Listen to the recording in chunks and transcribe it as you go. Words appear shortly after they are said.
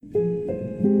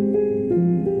Hello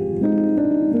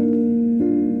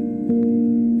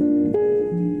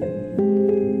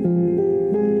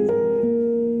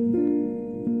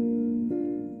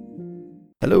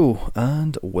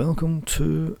and welcome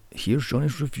to Here's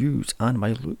Johnny's Reviews and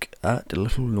my look at the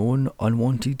little known,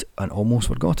 unwanted and almost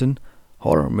forgotten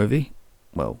horror movie,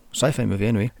 well, sci-fi movie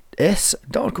anyway, S.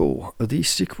 Darko, the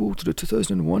sequel to the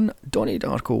 2001 Donnie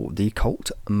Darko, the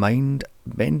cult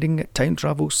mind-bending time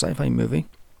travel sci-fi movie.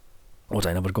 What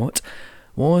I never got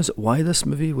was why this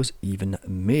movie was even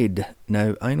made.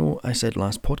 Now, I know I said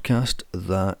last podcast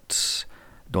that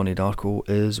Donnie Darko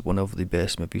is one of the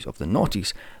best movies of the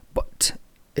noughties, but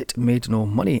it made no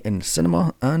money in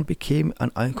cinema and became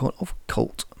an icon of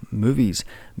cult movies,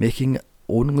 making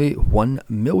only $1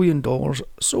 million.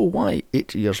 So why,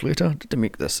 8 years later, did they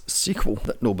make this sequel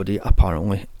that nobody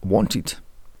apparently wanted?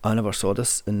 I never saw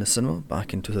this in the cinema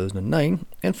back in 2009.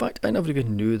 In fact, I never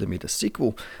even knew they made a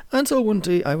sequel until one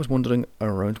day I was wandering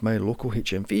around my local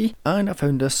HMV and I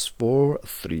found this for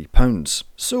 £3.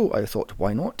 So I thought,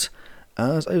 why not?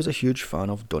 As I was a huge fan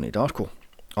of Donnie Darko.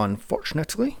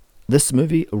 Unfortunately, this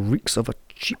movie reeks of a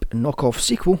cheap knockoff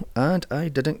sequel, and I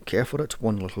didn't care for it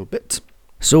one little bit.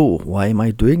 So, why am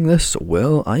I doing this?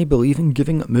 Well, I believe in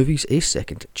giving movies a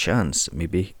second chance.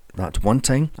 Maybe that one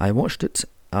time I watched it,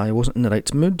 I wasn't in the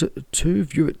right mood to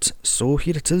view it. So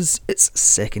here it is, its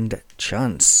second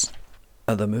chance.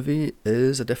 The movie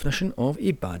is a definition of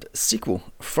a bad sequel.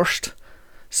 First,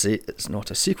 say it's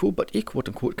not a sequel but a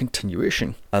quote-unquote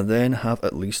continuation, and then have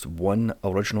at least one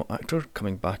original actor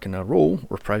coming back in a role,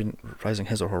 reprising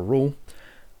his or her role,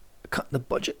 cut the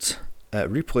budget,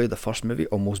 replay the first movie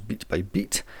almost beat by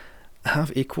beat,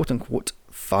 have a quote-unquote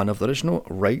fan of the original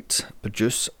write,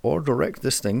 produce or direct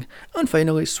this thing, and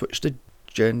finally switch the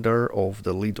gender of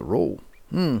the lead role,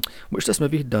 which this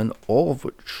movie had done all of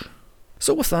which.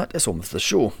 So with that, it's on with the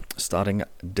show, starring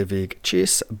Daveigh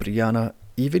Chase, Brianna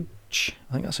Evans,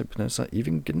 I think that's how you pronounce that,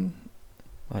 Evingen?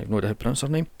 I have no idea how to pronounce her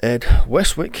name. Ed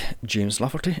Westwick, James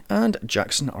Lafferty, and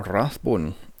Jackson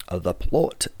Rathbone. The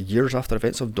plot: years after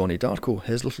events of Donnie Darko,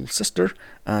 his little sister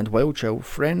and wild child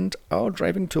friend are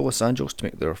driving to Los Angeles to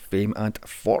make their fame and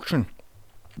fortune.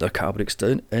 Their car breaks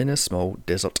down in a small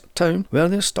desert town where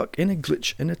they're stuck in a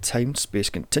glitch in a time-space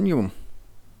continuum.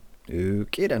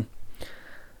 Okay then.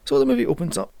 So the movie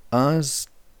opens up as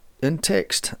in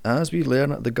text, as we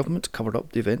learn that the government covered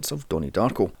up the events of Donnie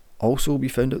Darko. Also, we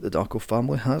found out the Darko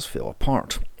family has fell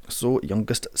apart. So,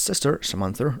 youngest sister,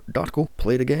 Samantha Darko,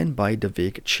 played again by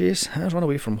Daveigh Chase, has run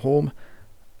away from home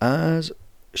as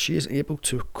she is able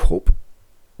to cope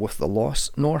with the loss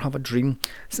nor have a dream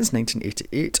since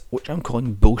 1988, which I'm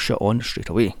calling bullshit on straight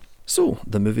away. So,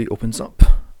 the movie opens up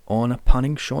on a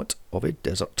panning shot of a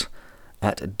desert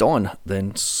at dawn,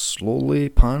 then slowly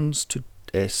pans to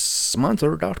Samantha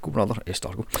Darko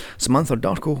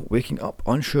waking up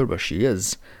unsure where she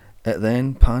is. It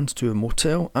then pans to a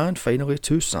motel and finally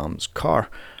to Sam's car,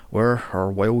 where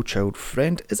her wild child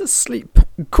friend is asleep.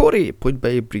 Corey, played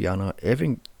by Brianna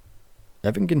Evingen,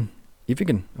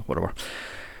 or whatever,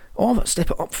 of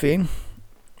Step It Up fame,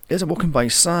 is walking by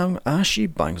Sam as she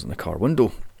bangs on the car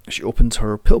window. She opens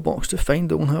her pillbox to find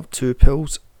they only have 2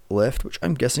 pills left, which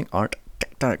I'm guessing aren't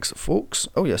Tic Tacs, folks.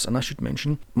 Oh yes, and I should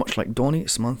mention, much like Donnie,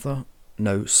 Samantha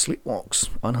now sleepwalks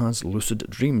and has lucid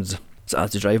dreams. So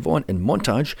as they drive on in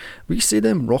montage, we see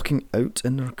them rocking out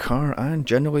in their car and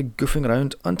generally goofing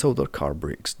around until their car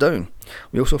breaks down.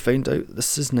 We also find out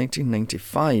this is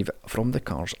 1995 from the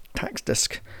car's tax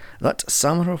disc, that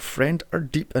Sam and her friend are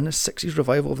deep in a 60s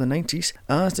revival of the 90s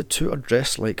as the two are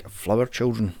dressed like flower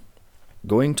children.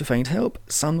 Going to find help,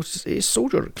 Sam notices a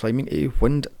soldier climbing a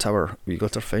wind tower. We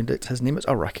later find out his name is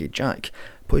Iraqi Jack,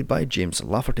 played by James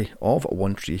Lafferty of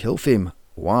One Tree Hill fame.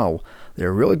 Wow,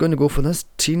 they're really going to go for this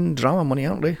teen drama money,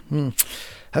 aren't they?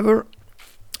 However,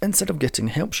 instead of getting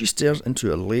help, she stares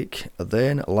into a lake,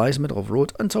 then lies middle of the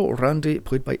road until Randy,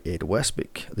 played by Ed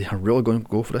Westwick, they are really going to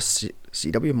go for this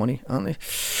CW money, aren't they?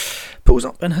 Pulls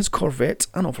up in his Corvette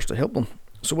and offers to help them.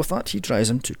 So with that, he drives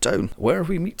him to town, where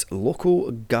we meet local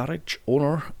garage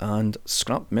owner and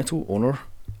scrap metal owner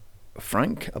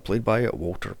Frank, played by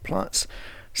Walter Platz.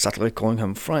 Sadly calling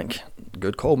him Frank.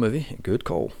 Good call, movie, good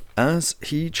call. As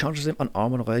he charges him an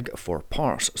arm and a leg for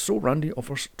parts, so Randy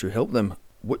offers to help them,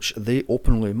 which they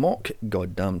openly mock.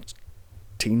 Goddamn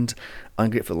teens,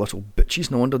 ungrateful little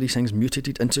bitches. No wonder these things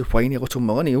mutated into whiny little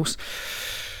millennials.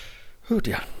 Oh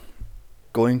dear.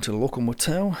 Going to the local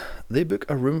motel, they book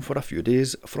a room for a few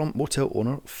days from motel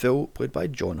owner Phil, played by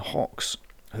John Hawkes,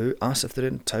 who asks if they're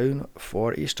in town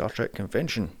for a Star Trek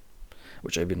convention,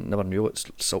 which I never knew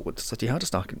Salt Lake City had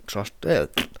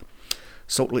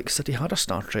a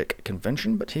Star Trek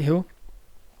convention, but hey ho.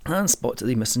 and spotted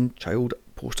the missing child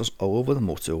posters all over the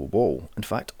motel wall, in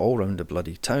fact all round the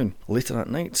bloody town. Later that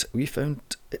night we found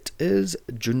it is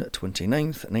June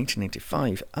 29th,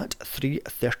 1995 at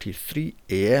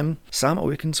 3:33am. Sam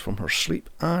awakens from her sleep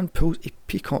and pulls a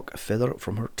peacock feather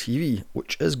from her TV,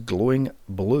 which is glowing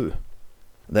blue.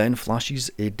 Then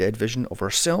flashes a dead vision of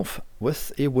herself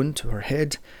with a wound to her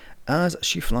head as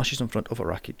she flashes in front of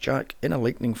Iraqi Jack in a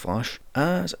lightning flash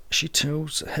as she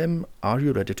tells him, "Are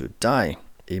you ready to die?"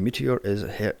 A meteor is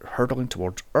hurtling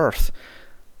towards Earth.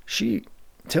 She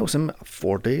tells him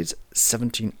 4 days,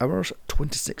 17 hours,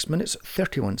 26 minutes,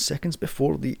 31 seconds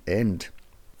before the end,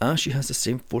 as she has the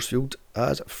same force field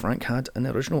as Frank had in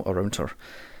the original around her.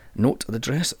 Note the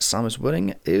dress Sam is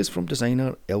wearing is from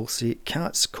designer Elsie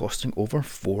Katz, costing over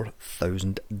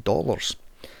 $4,000.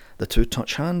 The two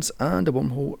touch hands and a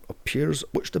wormhole appears,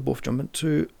 which they both jump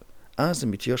into as the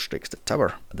meteor strikes the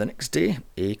tower. The next day,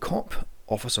 a cop,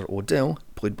 Officer Odell,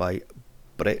 played by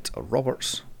Brett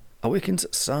Roberts, awakens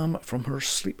Sam from her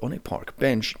sleep on a park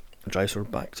bench, drives her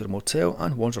back to the motel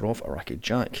and warns her off Iraqi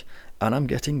Jack, and I'm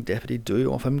getting Deputy Dewey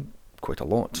off him quite a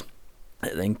lot.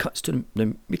 It then cuts to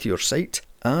the meteor site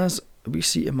as we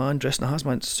see a man dressed in a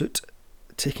hazmat suit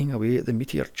taking away the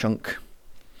meteor chunk.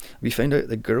 We find out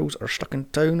the girls are stuck in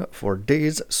town for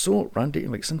days, so Randy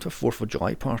invites them to a 4th of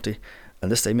July party.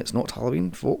 And this time it's not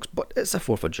Halloween, folks, but it's a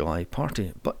 4th of July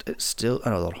party. But it's still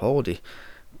another holiday.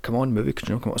 Come on, movie, could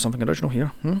you come up with something original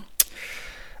here?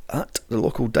 At the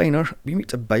local diner, we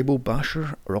meet a Bible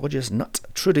basher, religious nut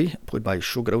Trudy, played by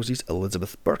Showgirls'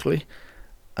 Elizabeth Berkley,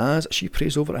 as she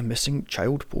prays over a missing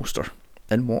child poster.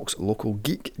 In walks local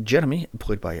geek Jeremy,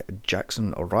 played by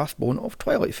Jackson Rathbone of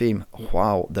Twilight fame.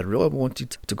 Wow, they really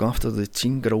wanted to go after the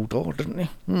teen girl doll, didn't they?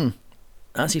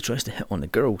 As he tries to hit on the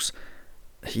girls,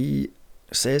 he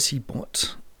says he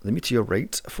bought the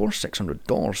meteorite for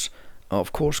 $600.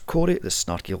 Of course, Corey, the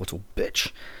snarky little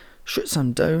bitch, shoots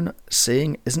him down,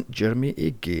 saying, "Isn't Jeremy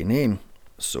a gay name?"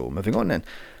 So, moving on then.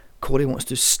 Corey wants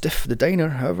to stiff the diner,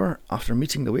 however, after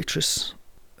meeting the waitress,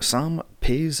 Sam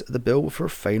pays the bill for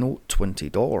final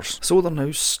 $20. So they're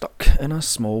now stuck in a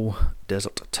small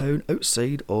desert town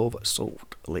outside of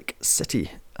Salt Lake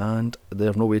City, and they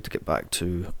have no way to get back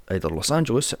to either Los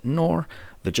Angeles nor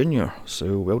Virginia,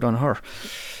 so well done her.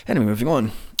 Anyway, moving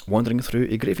on. Wandering through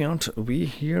a graveyard, we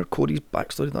hear Cody's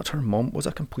backstory that her mom was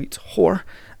a complete whore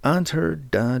and her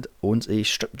dad owns a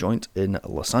strip joint in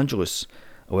Los Angeles,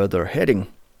 where they're heading.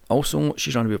 Also,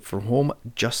 she's run away from home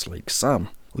just like Sam.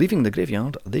 Leaving the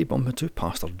graveyard, they bump into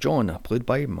Pastor John, played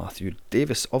by Matthew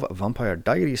Davis of Vampire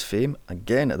Diaries fame.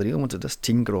 Again, they really wanted this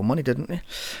teen girl money, didn't they?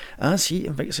 As he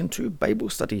invites him to Bible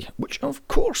study, which of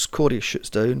course Corey shoots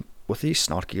down with a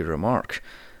snarky remark.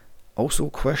 Also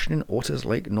questioning what it's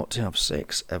like not to have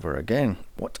sex ever again.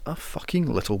 What a fucking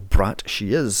little brat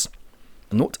she is.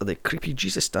 Note the creepy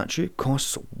Jesus statue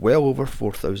costs well over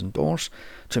 $4,000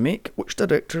 to make, which the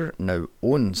director now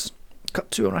owns. Cut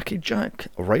to Iraqi Jack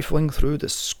rifling through the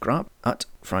scrap at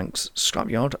Frank's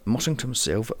scrapyard, muttering to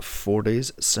himself 4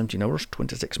 days, 17 hours,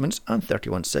 26 minutes and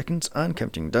 31 seconds and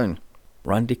counting down.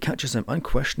 Randy catches him and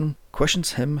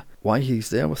questions him why he's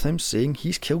there with him, saying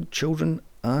he's killed children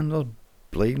and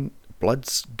there's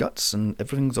blood's guts and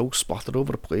everything's all splattered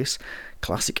over the place.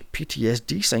 Classic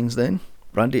PTSD signs then.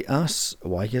 Randy asks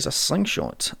why he has a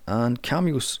slingshot and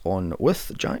cameos on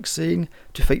with Jack saying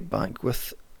to fight back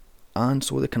with and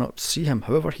so they cannot see him.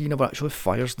 However, he never actually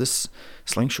fires this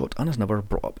slingshot and is never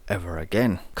brought up ever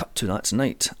again. Cut to that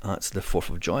night at the 4th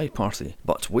of July party.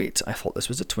 But wait, I thought this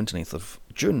was the 29th of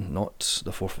June, not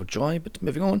the 4th of July, but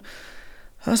moving on.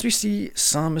 As we see,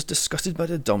 Sam is disgusted by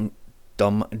the dumb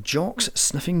jocks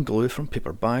sniffing glue from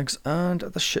paper bags and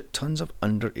the shit tons of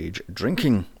underage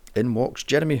drinking. In walks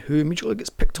Jeremy, who immediately gets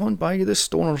picked on by the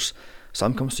stoners.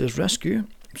 Sam comes to his rescue,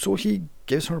 so he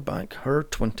gives her back her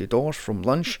 $20 from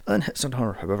lunch and hits on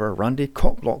her. However, Randy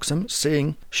cockblocks him,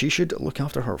 saying she should look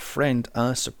after her friend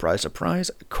as, surprise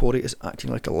surprise, Corey is acting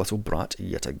like a little brat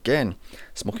yet again,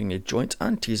 smoking a joint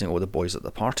and teasing all the boys at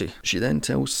the party. She then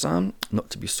tells Sam not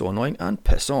to be so annoying and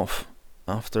piss off,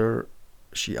 after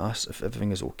she asks if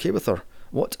everything is okay with her.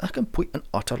 What a complete and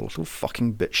utter little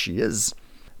fucking bitch she is.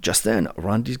 Just then,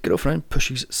 Randy's girlfriend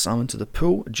pushes Sam into the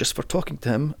pool just for talking to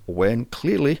him, when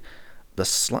clearly the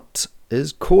slut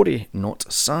is Corey,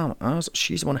 not Sam, as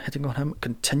she's the one hitting on him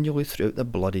continually throughout the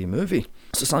bloody movie.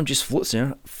 So Sam just floats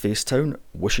there, face down,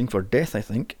 wishing for death, I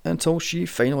think, until she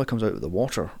finally comes out of the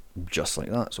water, just like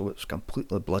that. So it's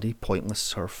completely bloody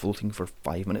pointless, her floating for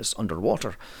 5 minutes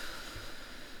underwater.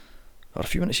 Or a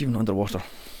few minutes even underwater.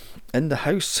 In the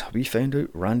house, we found out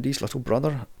Randy's little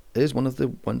brother is one of the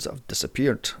ones that have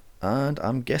disappeared, and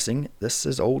I'm guessing this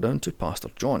is all down to Pastor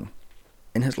John.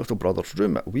 In his little brother's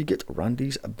room, we get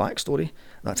Randy's backstory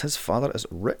that his father is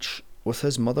rich, with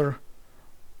his mother,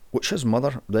 which his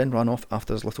mother then ran off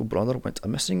after his little brother went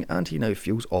missing, and he now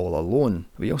feels all alone.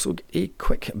 We also get a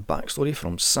quick backstory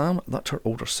from Sam that her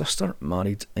older sister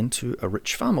married into a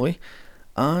rich family,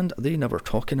 and they never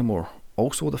talk anymore.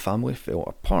 Also, the family fell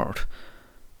apart,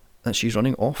 and she's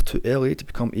running off to LA to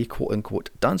become a quote-unquote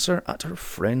dancer at her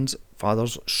friend's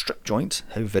father's strip joint.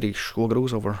 How very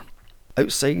showgirls of her.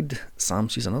 Outside, Sam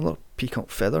sees another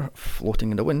peacock feather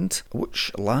floating in the wind,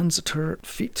 which lands at her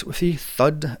feet with a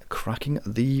thud, cracking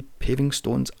the paving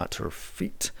stones at her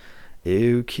feet.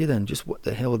 Okay then, just what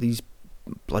the hell are these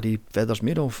bloody feathers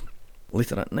made of?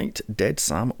 Later at night, Dead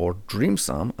Sam, or Dream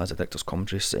Sam, as the director's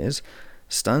commentary says,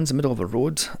 stands in the middle of the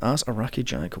road as Iraqi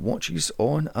Jack watches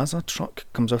on as a truck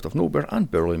comes out of nowhere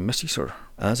and barely misses her.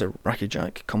 As Iraqi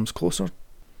Jack comes closer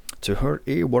to her,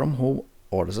 a wormhole,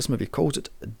 or as this movie calls it,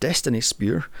 Destiny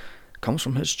Spear, comes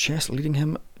from his chest, leading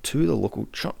him to the local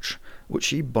church, which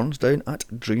he burns down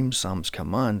at Dream Sam's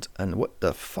command. And what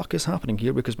the fuck is happening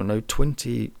here? Because we're now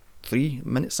 23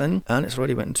 minutes in, and it's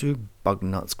already went into bug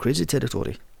nuts crazy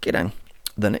territory. Get in.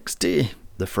 The next day,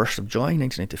 the 1st of July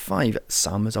 1995,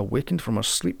 Sam is awakened from her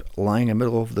sleep, lying in the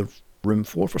middle of the room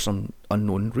floor for some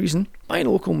unknown reason, by a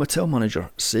local motel manager,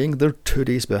 saying they're 2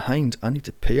 days behind and need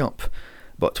to pay up.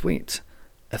 But wait,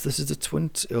 if this is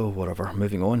the whatever,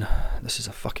 moving on. This is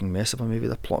a fucking mess of a movie.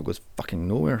 The plot goes fucking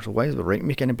nowhere, so why does the right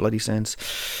make any bloody sense?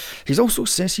 He also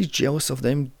says he's jealous of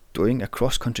them doing a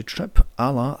cross-country trip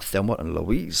a la Thelma and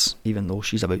Louise, even though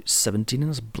she's about 17 in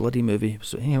this bloody movie.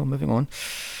 So anyhow, moving on.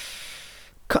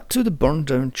 Cut to the burned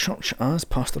down church as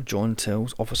Pastor John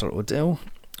tells Officer O'Dell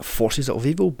forces of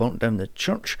evil burnt down the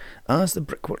church as the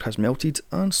brickwork has melted,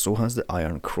 and so has the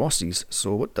iron crosses.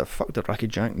 So what the fuck did Iraqi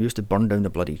Jack use to burn down the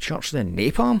bloody church then?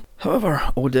 Napalm? However,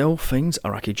 O'Dell finds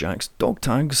Iraqi Jack's dog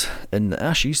tags in the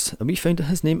ashes, and we find that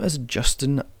his name is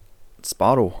Justin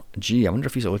Sparrow. Gee, I wonder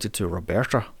if he's related to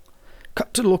Roberta.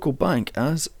 Cut to the local bank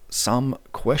as Sam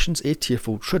questions a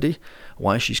tearful Trudy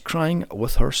why she's crying,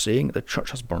 with her saying the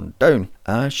church has burned down,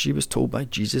 as she was told by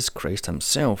Jesus Christ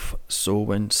himself. So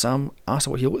when Sam asks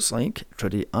what he looks like,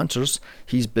 Trudy answers,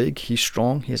 he's big, he's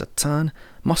strong, he has a tan,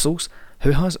 muscles,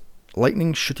 who has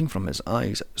lightning shooting from his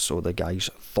eyes. So the guy's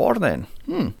Thor then.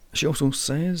 She also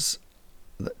says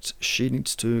that she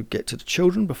needs to get to the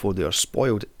children before they are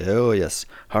spoiled. Oh yes,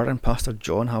 her and Pastor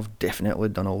John have definitely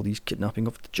done all these kidnapping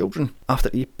of the children.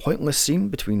 After a pointless scene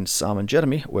between Sam and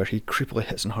Jeremy, where he creepily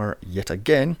hits on her yet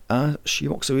again, as she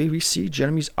walks away, we see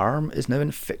Jeremy's arm is now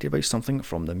infected by something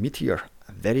from the meteor.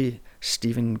 A very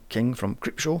Stephen King from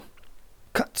Creepshow.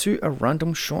 Cut to a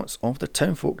random shots of the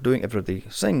townfolk doing everyday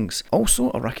things.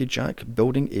 Also Iraqi Jack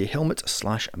building a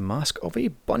helmet/mask of a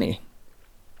bunny.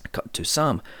 Cut to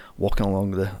Sam walking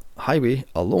along the highway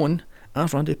alone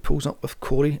as Randy pulls up with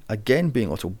Corey, again being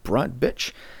a little brat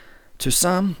bitch, to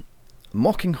Sam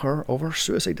mocking her of her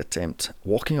suicide attempt.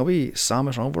 Walking away, Sam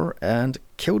is run over and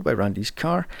killed by Randy's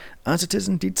car, as it is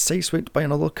indeed sideswiped by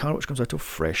another car which comes out of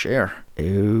fresh air.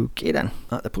 Okay then.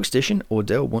 At the police station,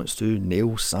 O'Dell wants to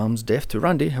nail Sam's death to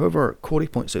Randy. However, Corey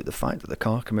points out the fact that the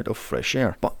car came out of fresh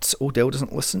air, but O'Dell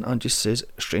doesn't listen and just says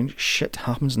strange shit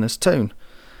happens in this town.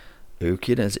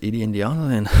 Okay, then it's Erie,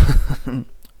 Indiana then.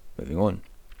 Moving on.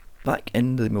 Back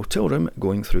in the motel room,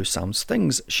 going through Sam's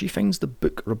things, she finds the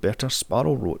book Roberta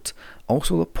Sparrow wrote.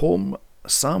 Also the poem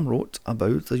Sam wrote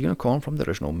about the unicorn from the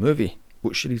original movie,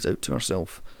 which she reads out to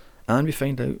herself. And we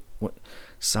find out what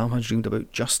Sam has dreamed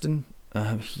about Justin.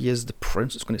 He is the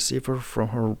prince that's going to save her from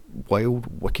her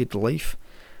wild, wicked life.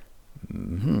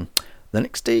 The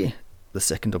next day, the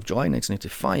 2nd of July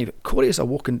 1985, Corey is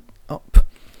awoken up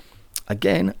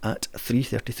again at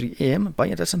 3:33 a.m. by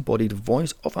a disembodied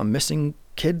voice of a missing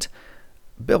kid,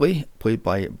 Billy, played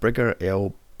by Brigger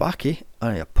L. Backey.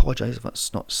 I apologise if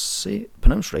that's not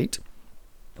pronounced right.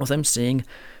 With him saying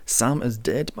Sam is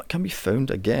dead but can be found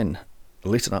again.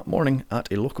 Later that morning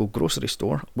at a local grocery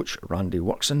store, which Randy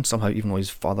works in, somehow even though his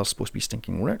father's supposed to be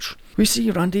stinking rich, we see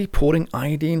Randy pouring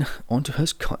iodine onto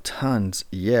his cut hands.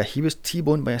 Yeah, he was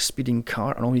T-boned by a speeding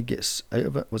car and all he gets out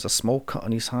of it was a small cut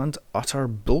on his hand. Utter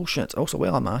bullshit. Also,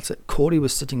 while I'm at it, Corey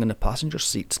was sitting in the passenger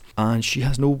seat and she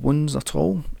has no wounds at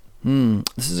all.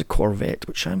 This is a Corvette,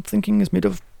 which I'm thinking is made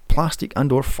of plastic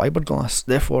and or fiberglass.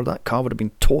 Therefore, that car would have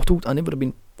been totaled and they would have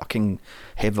been fucking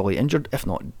heavily injured, if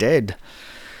not dead.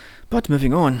 But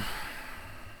moving on,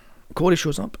 Corey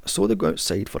shows up, so they go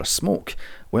outside for a smoke,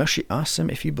 where she asks him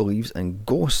if he believes in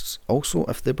ghosts, also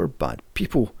if they were bad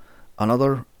people.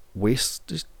 Another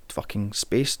waste fucking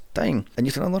space-time. And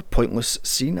yet another pointless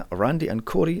scene, Randy and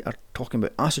Corey are talking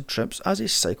about acid trips as they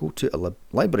cycle to a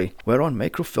library, where on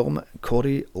microfilm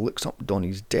Corey looks up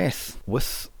Donnie's death,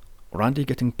 with Randy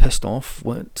getting pissed off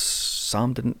when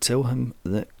Sam didn't tell him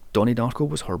that Donnie Darko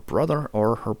was her brother,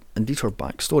 or indeed her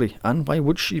backstory. And why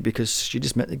would she? Because she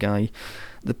just met the guy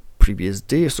the previous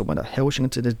day, so why the hell is she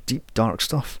into the deep dark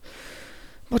stuff?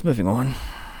 But moving on.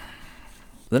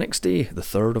 The next day, the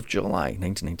 3rd of July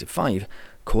 1995,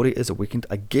 Corey is awakened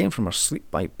again from her sleep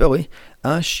by Billy.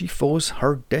 As she follows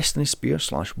her destiny spear /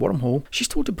 wormhole, she's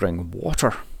told to bring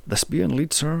water. The spear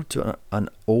leads her to an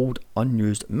old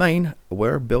unused mine,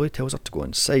 where Billy tells her to go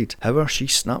inside. However, she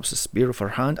snaps the spear with her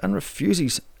hand and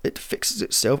refuses. It fixes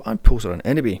itself and pulls her in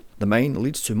anyway. The mine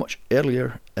leads to much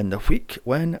earlier in the week,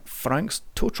 when Frank's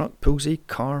tow truck pulls a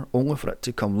car only for it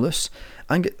to come loose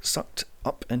and get sucked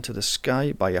up into the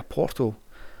sky by a portal.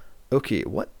 Okay,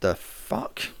 what the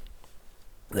fuck?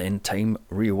 Then time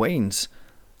rewinds.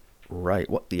 Right,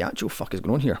 what the actual fuck is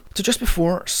going on here? So just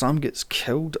before Sam gets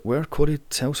killed, where Corey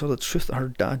tells her the truth that her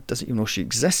dad doesn't even know she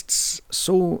exists,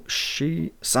 so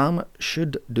Sam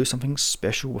should do something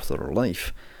special with her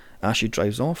life, as she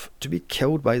drives off to be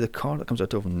killed by the car that comes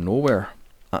out of nowhere.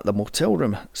 At the motel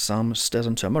room, Sam stares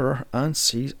into a mirror and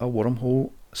sees a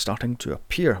wormhole starting to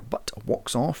appear, but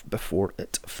walks off before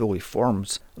it fully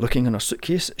forms. Looking in her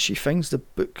suitcase, she finds the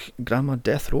book Grandma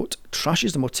Death wrote,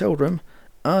 trashes the motel room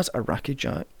as Iraqi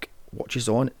Jack watches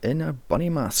on in a bunny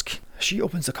mask. She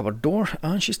opens the cupboard door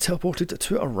and she's teleported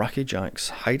to Iraqi Jack's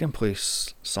hiding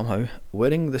place somehow,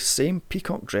 wearing the same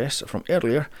peacock dress from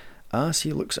earlier, as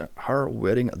he looks at her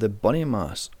wearing the bunny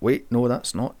mask. Wait, no,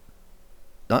 that's not.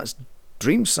 That's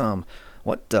Dream Sam.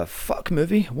 What the fuck,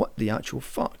 movie? What the actual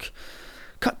fuck?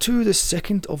 Cut to the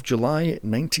 2nd of July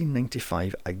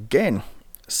 1995 again.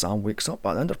 Sam wakes up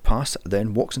at the underpass,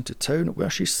 then walks into town where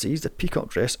she sees the peacock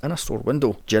dress in a store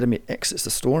window. Jeremy exits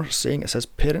the store saying it's his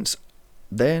parents,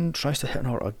 then tries to hit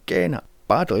her again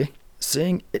badly,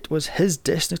 saying it was his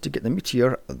destiny to get the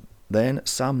meteor. Then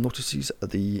Sam notices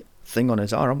the thing on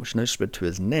his arm, which now spread to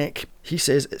his neck. He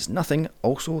says it's nothing.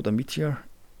 Also, the meteor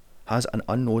has an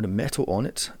unknown metal on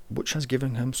it, which has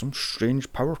given him some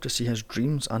strange power to see his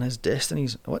dreams and his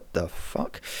destinies. What the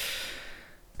fuck?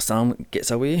 Sam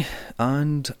gets away,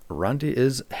 and Randy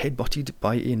is headbutted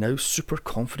by a now super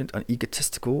confident and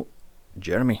egotistical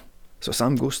Jeremy. So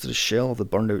Sam goes to the shell of the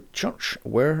burned out church,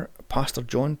 where Pastor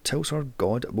John tells her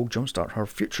God will jumpstart her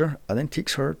future, and then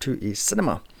takes her to a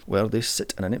cinema, where they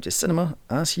sit in an empty cinema.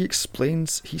 As he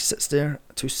explains, he sits there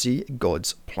to see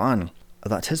God's plan,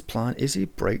 that his plan is a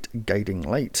bright guiding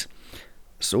light.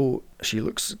 So she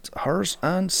looks at hers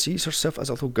and sees herself as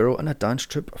a little girl in a dance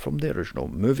troupe from the original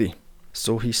movie.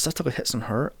 So he subtly hits on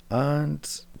her, and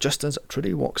just as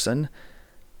Trudy walks in,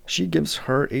 she gives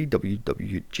her a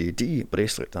WWJD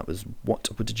bracelet. That was What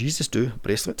Would Jesus Do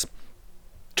bracelet,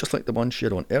 just like the one she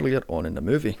had on earlier on in the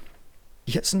movie.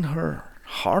 He hits on her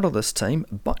harder this time,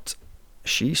 but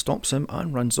she stops him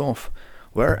and runs off,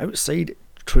 where outside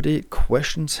Trudy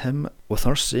questions him with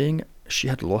her saying she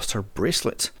had lost her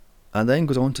bracelet, and then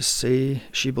goes on to say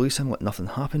she believes him like nothing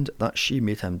happened, that she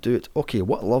made him do it. Okay,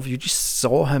 what love? You just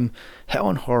saw him hit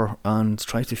on her and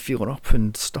try to feel her up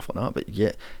and stuff like that, but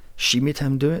yet she made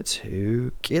him do it?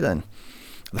 Okay then.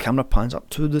 The camera pans up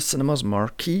to the cinema's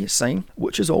marquee sign,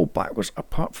 which is all backwards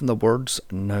apart from the words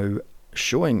now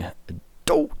showing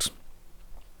adult.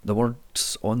 The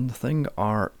words on the thing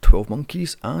are 12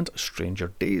 Monkeys and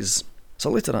Stranger Days. So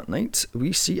later that night,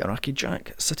 we see Iraqi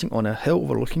Jack sitting on a hill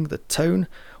overlooking the town,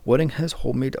 wearing his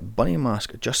homemade bunny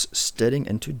mask, just staring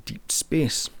into deep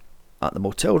space. At the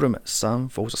motel room, Sam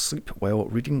falls asleep while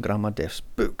reading Grandma Death's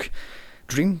book.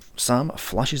 Dream Sam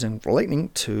flashes in lightning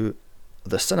to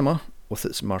the cinema with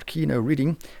its marquee now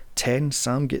reading 10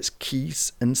 Sam Gets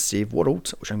Keys in Save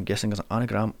World, which I'm guessing is an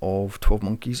anagram of 12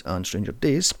 Monkeys and Stranger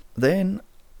Days. Then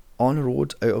on the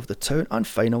road out of the town, and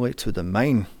finally to the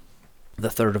mine. The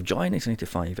 3rd of July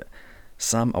 1985,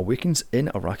 Sam awakens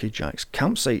in Iraqi Jack's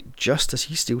campsite just as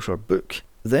he steals her book.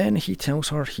 Then he tells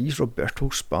her he's Roberto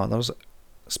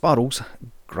Sparrow's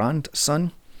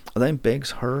grandson, and then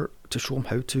begs her to show him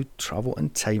how to travel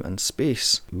in time and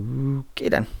space. Okay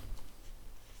then.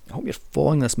 I hope you're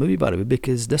following this movie, by the way,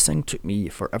 because this thing took me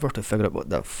forever to figure out what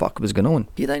the fuck was going on.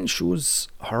 He then shows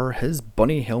her his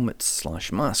bunny helmet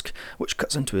 / mask, which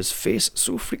cuts into his face.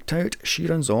 So freaked out, she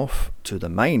runs off to the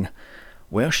mine,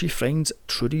 where she finds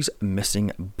Trudy's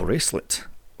missing bracelet,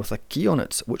 with a key on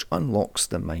it, which unlocks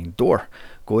the mine door.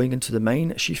 Going into the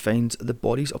mine, she finds the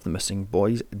bodies of the missing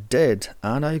boys dead,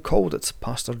 and I called it.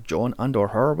 Pastor John and or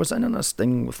her was in on a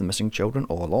sting with the missing children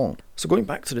all along. So going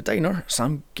back to the diner,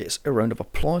 Sam gets a round of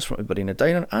applause from everybody in the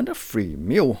diner and a free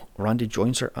meal. Randy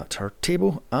joins her at her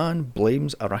table and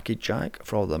blames Iraqi Jack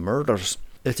for all the murders.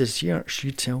 It is here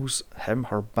she tells him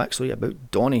her backstory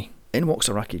about Donnie. In walks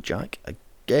Iraqi Jack,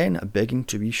 again begging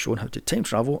to be shown how to time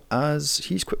travel, as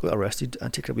he's quickly arrested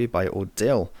and taken away by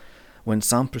Odell. When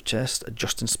Sam protests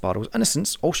Justin Sparrow's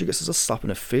innocence, all she gets is a slap in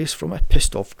the face from a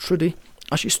pissed off Trudy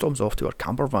as she storms off to her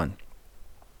camper van.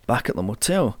 Back at the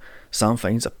motel, Sam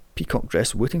finds a peacock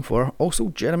dress waiting for her, also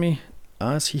Jeremy,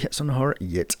 as he hits on her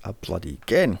yet a bloody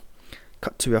again.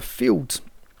 Cut to a field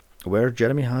where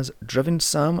Jeremy has driven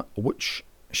Sam, which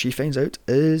she finds out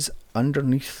is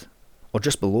underneath, or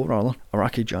just below rather,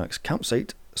 Iraqi Jack's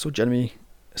campsite, so Jeremy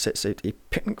sets out a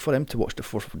picnic for him to watch the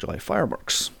 4th of July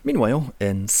fireworks. Meanwhile,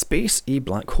 in space, a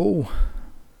black hole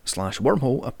 /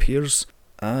 wormhole appears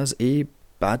as a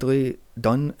badly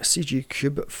done CG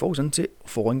cube falls into it,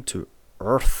 falling to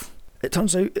Earth. It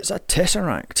turns out it's a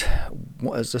Tesseract.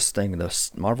 What is this thing?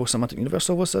 The Marvel Cinematic Universe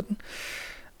all of a sudden?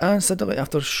 And suddenly,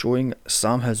 after showing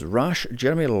Sam his rash,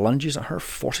 Jeremy lunges at her,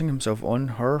 forcing himself on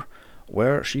her.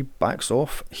 Where she backs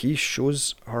off, he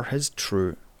shows her his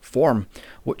true form,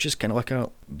 which is kind of like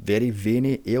a very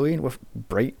veiny alien with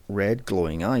bright red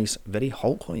glowing eyes, very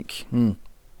Hulk-like.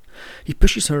 He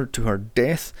pushes her to her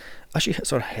death as she hits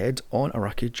her head on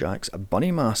Iraqi Jack's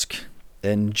bunny mask.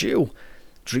 In jail,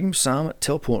 Dream Sam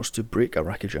teleports to break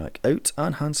Iraqi Jack out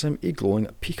and hands him a glowing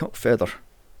peacock feather.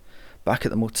 Back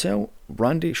at the motel,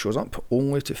 Randy shows up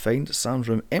only to find Sam's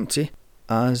room empty.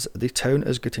 As the town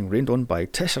is getting rained on by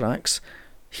Tesseracts,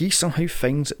 he somehow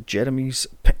finds Jeremy's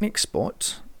picnic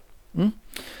spot.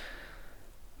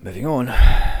 Moving on.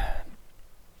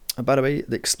 And by the way,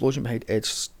 the explosion behind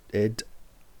Ed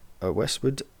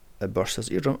Westwood burst his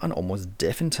eardrum and almost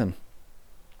deafened him.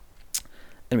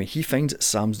 Anyway, he finds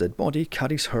Sam's dead body,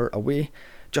 carries her away,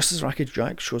 just as Iraqi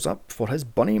Jack shows up for his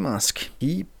bunny mask.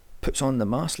 He puts on the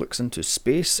mask, looks into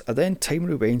space, and then time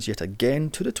rewinds yet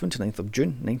again to the 29th of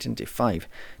June 1985,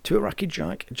 to Iraqi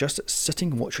Jack just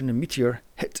sitting watching the meteor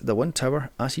hit the one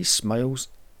tower as he smiles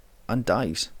and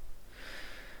dies.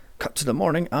 Cut to the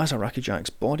morning as Iraqi Jack's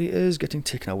body is getting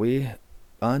taken away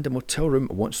and the motel room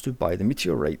wants to buy the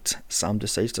meteorite. Sam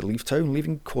decides to leave town,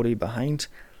 leaving Corey behind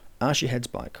as she heads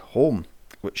back home,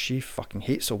 which she fucking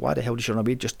hates, so why the hell did she run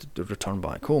away just to return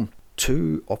back home?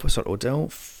 To Officer Odell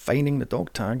finding the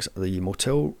dog tags, the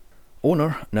motel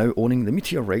owner now owning the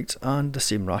meteorite, and the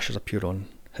same rashes appear on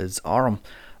his arm.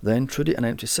 Then Trudy, an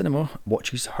empty cinema,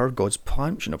 watches her God's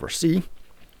plan she'll never see.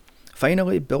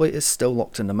 Finally, Billy is still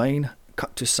locked in the mine.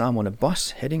 Cut to Sam on a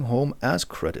bus heading home as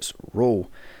credits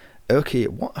roll. Okay,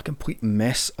 what a complete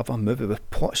mess of a movie with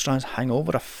plot strands hanging all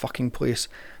over a fucking place.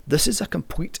 This is a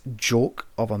complete joke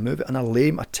of a movie and a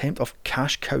lame attempt of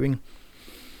cash cowing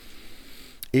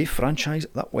a franchise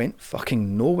that went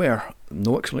fucking nowhere.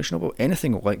 No explanation about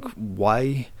anything, like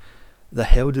why the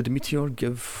hell did the meteor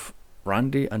give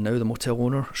Randy and now the motel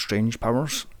owner strange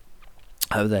powers?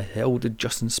 How the hell did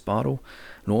Justin Sparrow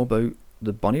know about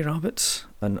the bunny rabbits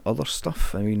and other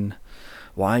stuff? I mean,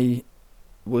 why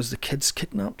was the kids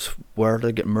kidnapped? Where did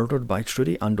they get murdered by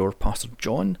Trudy and or Pastor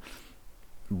John?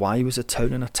 Why was the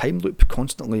town in a time loop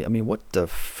constantly? I mean, what the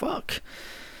fuck?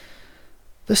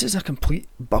 This is a complete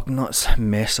bug nuts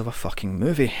mess of a fucking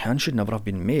movie and should never have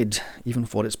been made, even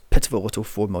for its pitiful little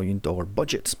 $4 million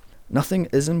budget. Nothing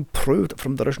is improved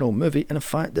from the original movie, and in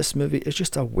fact this movie is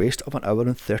just a waste of 1 hour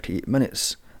and 38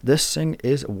 minutes. This thing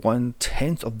is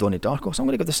 1/10 of Donnie Darko, so I'm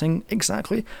going to give this thing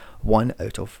exactly 1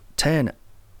 out of 10.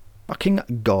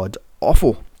 Fucking god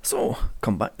awful. So,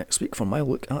 come back next week for my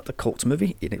look at the cult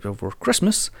movie 8 Nights Before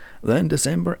Christmas. Then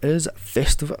December is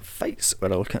Festive Fights,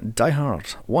 where I look at Die Hard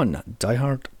 1, Die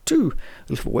Hard 2,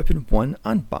 Lethal Weapon 1,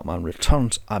 and Batman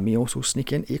Returns. I may also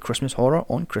sneak in a Christmas horror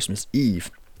on Christmas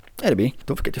Eve. Anyway,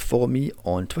 don't forget to follow me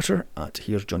on Twitter at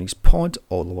Here's Johnny's Pod,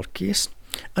 all lowercase,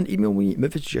 and email me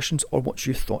movie suggestions or what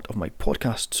you thought of my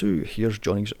podcast to Here's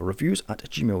Johnny's Reviews at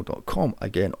gmail.com,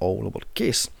 again all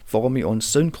lowercase. Follow me on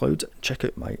SoundCloud, check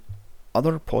out my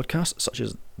other podcasts such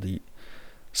as the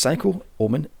Psycho,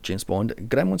 Omen, James Bond,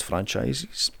 Gremlins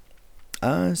franchises,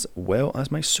 as well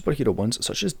as my superhero ones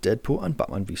such as Deadpool and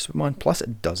Batman v Superman, plus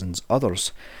dozens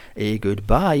others.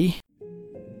 Goodbye.